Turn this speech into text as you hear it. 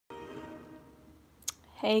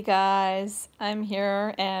Hey guys, I'm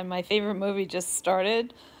here and my favorite movie just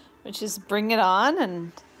started, which is Bring It On,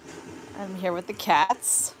 and I'm here with the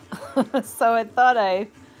cats. So I thought I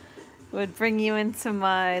would bring you into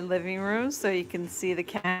my living room so you can see the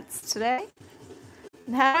cats today.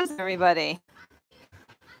 And how's everybody?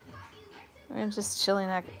 We're just chilling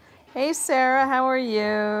out. Hey Sarah, how are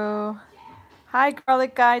you? Hi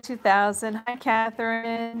Garlic Guy 2000. Hi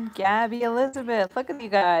Catherine, Gabby, Elizabeth. Look at you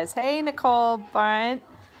guys. Hey Nicole Bryant.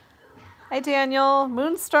 Hi Daniel,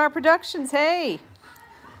 Moonstar Productions. Hey.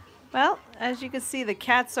 Well, as you can see, the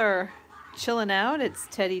cats are chilling out. It's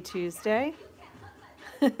Teddy Tuesday.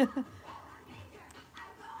 I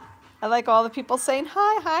like all the people saying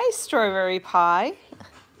hi, Strawberry Pie.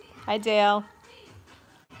 Hi, Dale.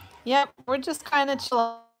 Yep, we're just kind of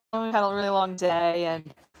chilling. We've had a really long day, and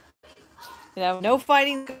no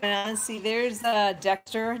fighting going on. See, there's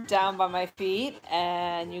Dexter down by my feet,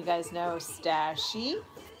 and you guys know Stashy,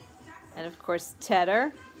 and of course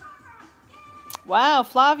Tedder. Wow,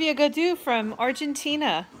 Flavia Gadu from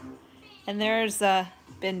Argentina, and there's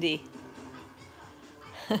Bindi.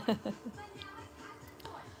 Have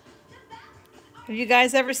you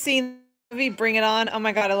guys ever seen the movie Bring It On? Oh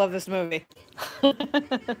my god, I love this movie.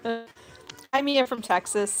 Hi, Mia from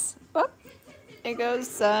Texas. Oh, there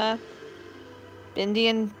goes Bindi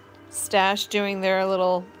and Stash doing their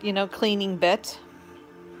little, cleaning bit.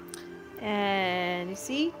 And you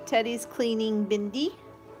see, Teddy's cleaning Bindi.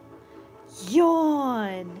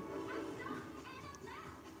 Yawn.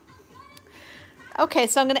 Okay,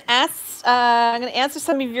 so I'm gonna answer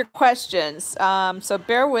some of your questions. So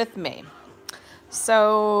bear with me.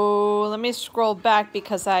 So let me scroll back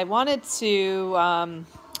because I wanted to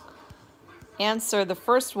answer the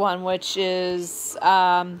first one, which is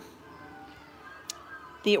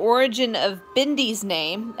the origin of Bindi's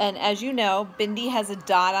name. And as you know, Bindi has a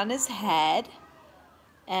dot on his head.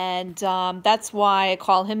 And that's why I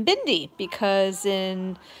call him Bindi, because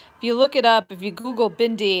if you look it up, if you Google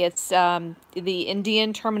Bindi, it's the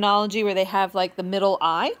Indian terminology where they have like the middle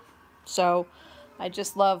eye. So I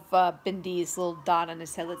just love Bindi's little dot on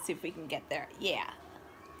his head. Let's see if we can get there. Yeah,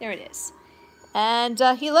 there it is. And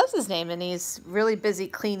he loves his name, and he's really busy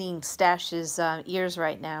cleaning Stash's ears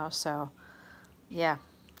right now. So yeah,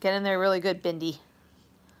 get in there really good, Bindi.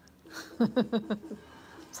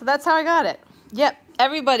 So that's how I got it. Yep,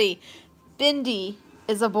 everybody, Bindi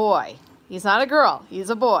is a boy. He's not a girl, he's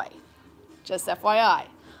a boy. Just FYI.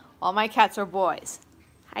 All my cats are boys.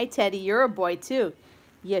 Hi, Teddy, you're a boy too.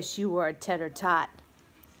 Yes, you are, Tedder Tot.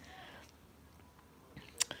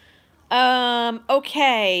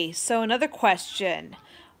 Okay, so another question.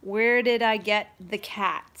 Where did I get the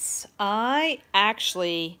cats? I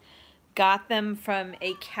actually got them from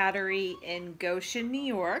a cattery in Goshen, New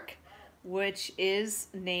York, which is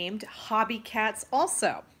named Hobby Cats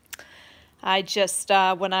also. I just,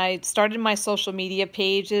 when I started my social media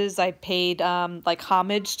pages, I paid like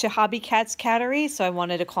homage to Hobby Cats Cattery, so I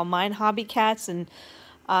wanted to call mine Hobby Cats, and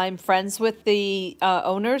I'm friends with the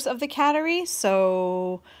owners of the cattery,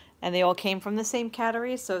 and they all came from the same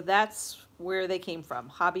cattery, so that's where they came from,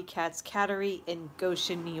 Hobby Cats Cattery in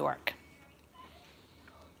Goshen, New York.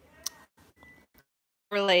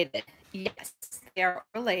 Related. Yes, they are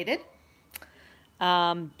related.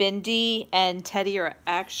 Bindi and Teddy are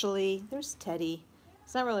actually, there's Teddy.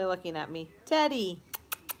 He's not really looking at me. Teddy.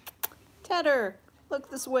 Tedder.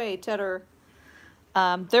 Look this way, Tedder.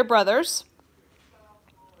 They're brothers.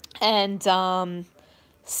 And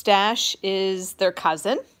Stash is their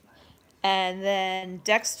cousin. And then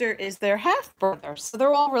Dexter is their half-brother. So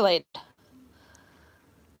they're all related.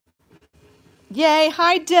 Yay,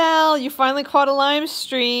 hi Dell. You finally caught a live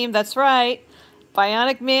stream. That's right.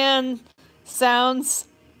 Bionic Man sounds,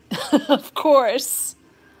 of course.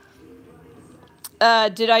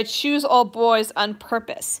 Did I choose all boys on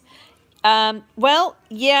purpose? Well,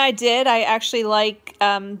 yeah, I did. I actually like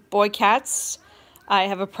boy cats. I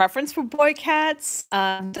have a preference for boy cats.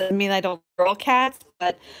 Doesn't mean I don't like girl cats,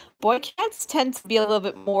 but boy cats tend to be a little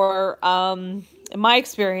bit more, in my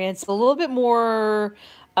experience, a little bit more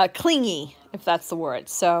clingy, if that's the word.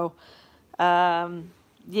 So,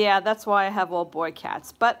 yeah, that's why I have all boy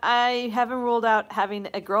cats. But I haven't ruled out having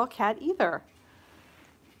a girl cat either.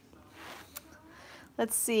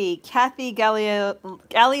 Let's see, Kathy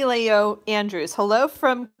Galileo Andrews. Hello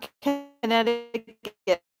from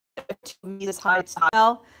Connecticut. This high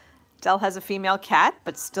style. Dell has a female cat,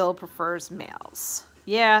 but still prefers males.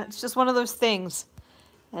 Yeah, it's just one of those things.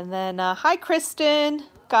 And then, hi, Kristen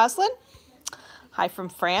Goslin. Hi from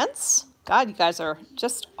France. God, you guys are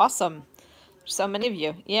just awesome. So many of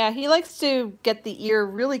you. Yeah, he likes to get the ear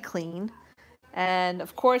really clean. And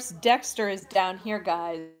of course, Dexter is down here,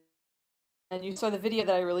 guys. And you saw the video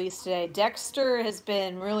that I released today. Dexter has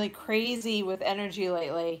been really crazy with energy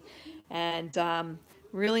lately, and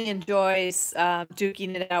really enjoys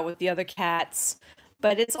duking it out with the other cats.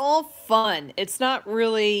 But it's all fun. It's not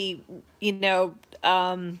really, you know,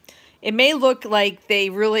 it may look like they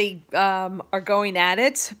really are going at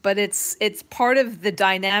it, but it's part of the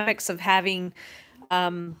dynamics of having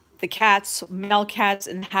the cats, male cats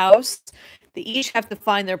in the house. They each have to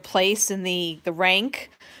find their place in the rank.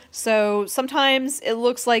 So sometimes it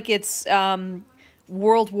looks like it's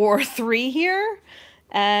World War III here,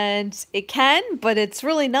 and it can, but it's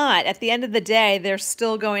really not. At the end of the day, they're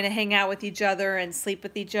still going to hang out with each other and sleep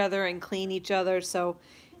with each other and clean each other, so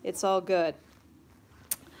it's all good.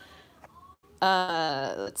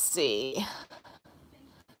 Let's see.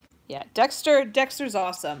 Yeah, Dexter's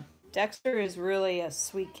awesome. Dexter is really a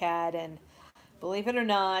sweet cat, and believe it or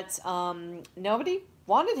not, nobody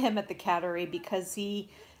wanted him at the cattery because he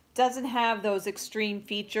doesn't have those extreme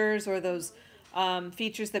features or those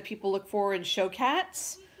features that people look for in show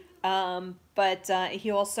cats. But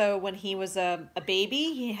he also, when he was a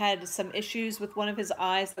baby, he had some issues with one of his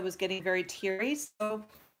eyes that was getting very teary. So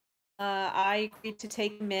I agreed to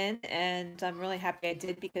take him in, and I'm really happy I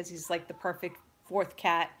did because he's like the perfect fourth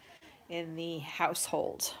cat in the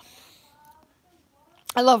household.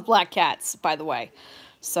 I love black cats, by the way.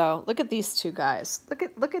 So look at these two guys. Look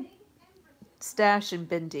at Stash and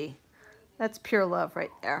Bindi. That's pure love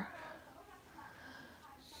right there.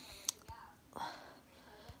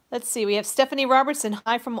 Let's see, we have Stephanie Robertson.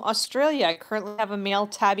 Hi from Australia. I currently have a male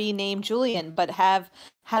tabby named Julian, but have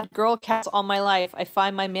had girl cats all my life. I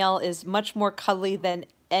find my male is much more cuddly than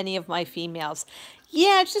any of my females.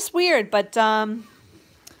 Yeah, it's just weird, but I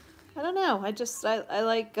don't know. I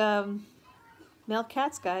like male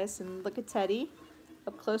cats, guys. And look at Teddy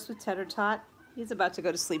up close with Tater Tot. He's about to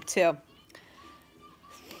go to sleep too.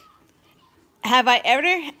 Have I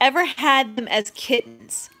ever had them as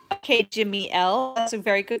kittens? Okay, Jimmy L. That's a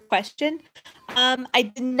very good question.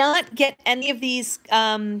 I did not get any of these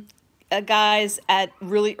guys at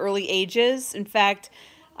really early ages. In fact,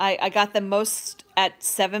 I got them most at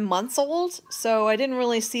 7 months old, so I didn't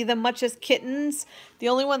really see them much as kittens. The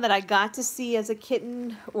only one that I got to see as a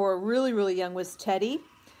kitten or really, really young was Teddy,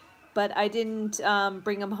 but I didn't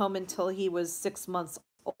bring him home until he was 6 months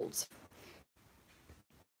old.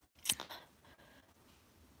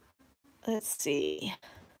 Let's see.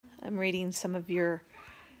 I'm reading some of your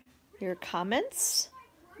comments.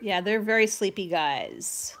 Yeah, they're very sleepy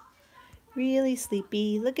guys. Really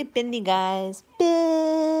sleepy. Look at Bindi, guys.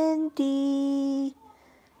 Bindi.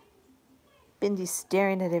 Bindi's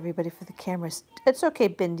staring at everybody for the cameras. It's okay,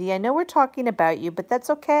 Bindi. I know we're talking about you, but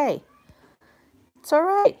that's okay. It's all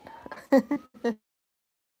right.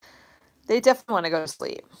 They definitely want to go to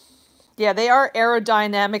sleep. Yeah, they are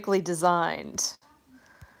aerodynamically designed.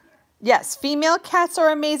 Yes, female cats are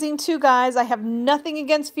amazing too, guys. I have nothing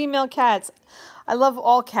against female cats. I love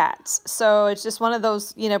all cats. So it's just one of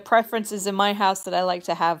those, preferences in my house that I like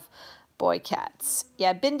to have boy cats.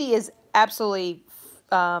 Yeah, Bindi is absolutely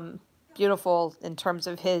beautiful in terms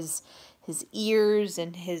of his ears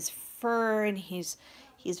and his fur, and he's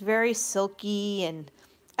very silky, and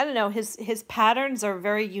I don't know, his patterns are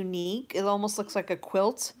very unique. It almost looks like a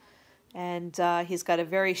quilt, and he's got a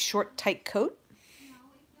very short, tight coat.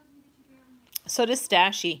 So does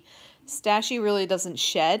Stashy. Stashy really doesn't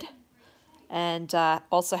shed, and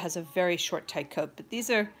also has a very short, tight coat. But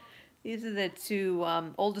these are the two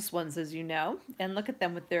oldest ones, as you know. And look at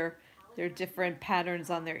them with their different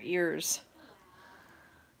patterns on their ears.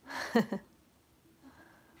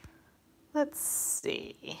 Let's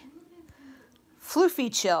see.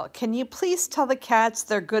 Floofy Chill, can you please tell the cats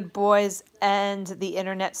they're good boys and the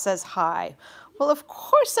internet says hi? Well, of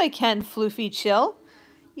course I can, Floofy Chill.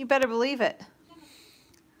 You better believe it.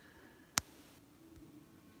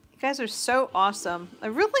 You guys are so awesome. I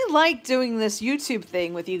really like doing this YouTube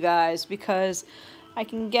thing with you guys because I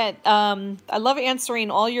can get, I love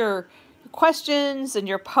answering all your questions and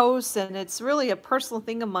your posts, and it's really a personal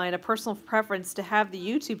thing of mine, a personal preference to have the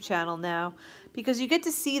YouTube channel now, because you get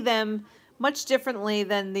to see them much differently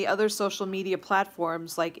than the other social media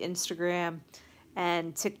platforms like Instagram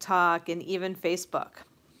and TikTok and even Facebook.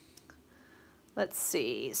 Let's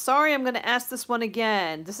see. Sorry, I'm going to ask this one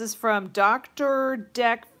again. This is from Dr.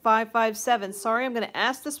 Deck 557. Sorry, I'm going to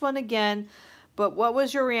ask this one again, but what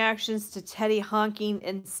was your reactions to Teddy honking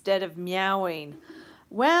instead of meowing?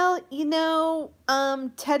 Well,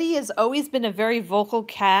 Teddy has always been a very vocal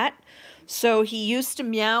cat. So he used to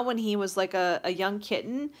meow when he was like a young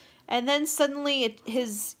kitten. and then suddenly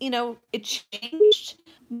it changed,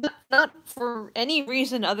 not for any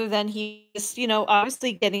reason other than he's,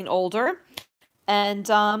 obviously getting older. And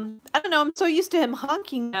I don't know, I'm so used to him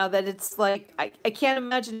honking now that it's like I can't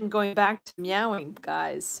imagine him going back to meowing,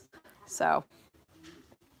 guys. So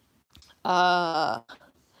uh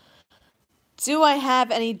do I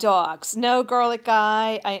have any dogs? No, Garlic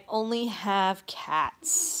Guy, I only have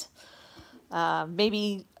cats.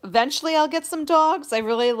 Maybe eventually I'll get some dogs. I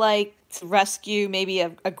really like to rescue maybe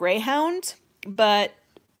a greyhound, but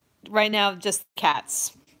right now just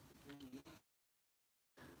cats.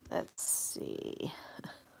 Let's see.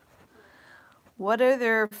 What are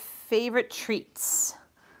their favorite treats?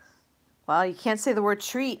 Well, you can't say the word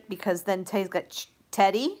treat because then Teddy's got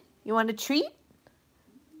Teddy. You want a treat?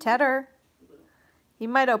 Tedder. He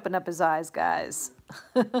might open up his eyes, guys.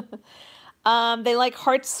 They like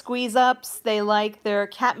heart squeeze ups. They like their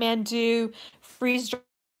Kathmandu freeze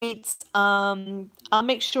treats. I'll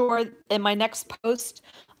make sure in my next post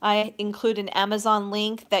I include an Amazon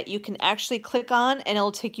link that you can actually click on, and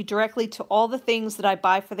it'll take you directly to all the things that I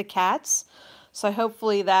buy for the cats. So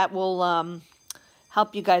hopefully that will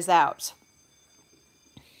help you guys out.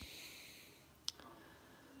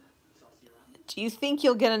 Do you think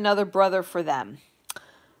you'll get another brother for them?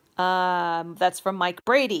 That's from Mike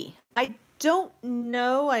Brady. I don't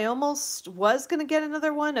know. I almost was going to get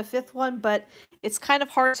another one, a fifth one, but it's kind of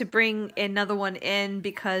hard to bring another one in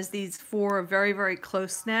because these four are very, very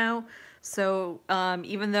close now. So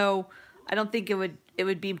even though I don't think it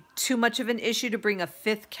would be too much of an issue to bring a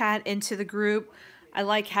fifth cat into the group, I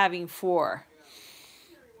like having four.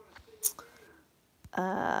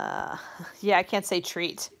 Yeah, I can't say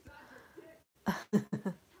treat.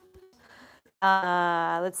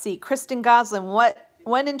 Let's see. Kristen Goslin,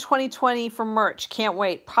 when in 2020 for merch? Can't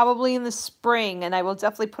wait. Probably in the spring, and I will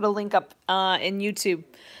definitely put a link up in YouTube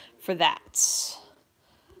for that.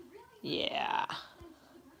 Yeah.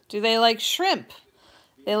 Do they like shrimp?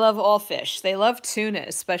 They love all fish. They love tuna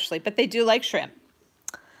especially, but they do like shrimp.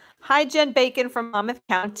 Hi, Jen Bacon from Monmouth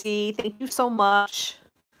County. Thank you so much.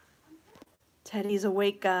 Teddy's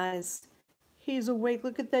awake, guys. He's awake.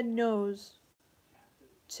 Look at that nose.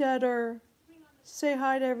 Tedder, say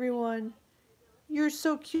hi to everyone. You're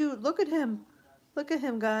so cute. Look at him. Look at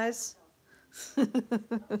him, guys.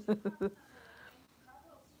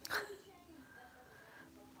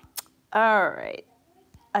 All right.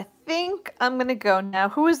 I think I'm going to go now.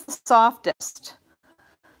 Who is the softest?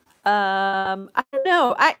 I don't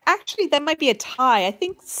know. Actually, that might be a tie. I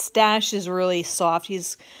think Stash is really soft.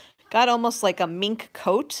 He's got almost like a mink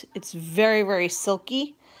coat. It's very, very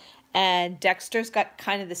silky. And Dexter's got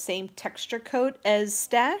kind of the same texture coat as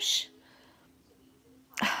Stash.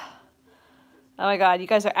 Oh my God, you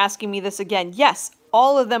guys are asking me this again. Yes,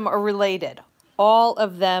 all of them are related. All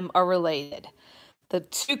of them are related. The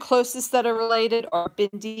two closest that are related are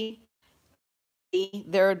Bindi.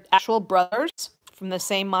 They're actual brothers from the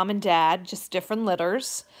same mom and dad, just different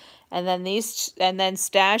litters. And then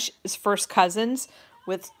Stash is first cousins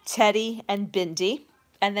with Teddy and Bindi.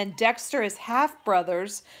 And then Dexter is half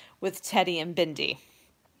brothers with Teddy and Bindi.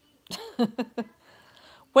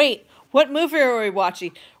 Wait, what movie are we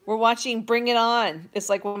watching? We're watching Bring It On. It's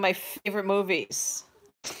like one of my favorite movies.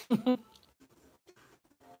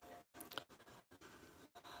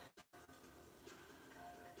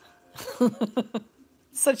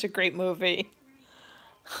 Such a great movie.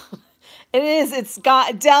 It is. It's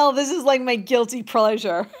got Dell. This is like my guilty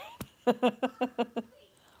pleasure.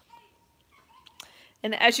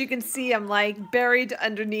 And as you can see, I'm like buried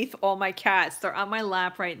underneath all my cats. They're on my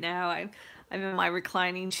lap right now. I'm in my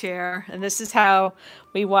reclining chair, and this is how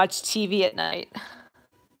we watch TV at night.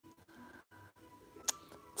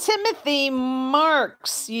 Timothy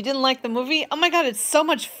Marks, you didn't like the movie? Oh my God, it's so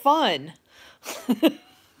much fun.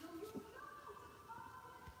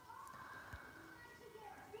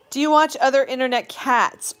 Do you watch other internet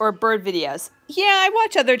cats or bird videos? Yeah, I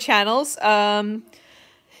watch other channels.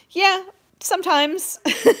 Yeah, sometimes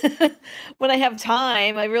when I have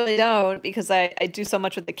time. I really don't, because I do so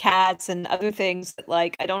much with the cats and other things that,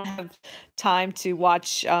 like, I don't have time to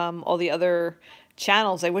watch all the other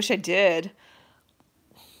channels. I wish I did.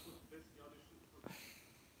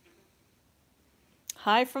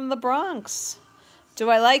 Hi from the Bronx. Do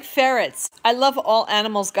I like ferrets? I love all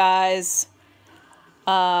animals, guys.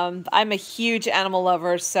 I'm a huge animal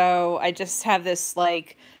lover, so I just have this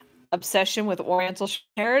like obsession with Oriental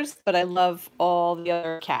Shares, but I love all the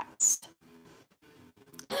other cats.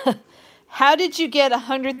 How did you get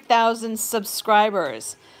 100,000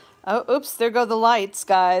 subscribers? Oh, oops, there go the lights,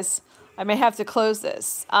 guys. I may have to close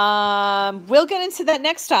this. We'll get into that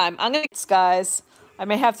next time. Guys. I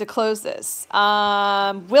may have to close this.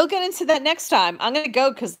 We'll get into that next time. I'm gonna go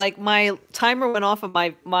because like my timer went off of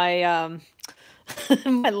my my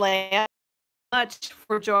lamp. Much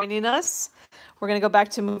for joining us. We're gonna go back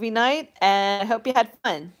to movie night, and I hope you had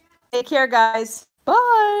fun. Take care, guys.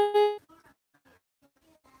 Bye.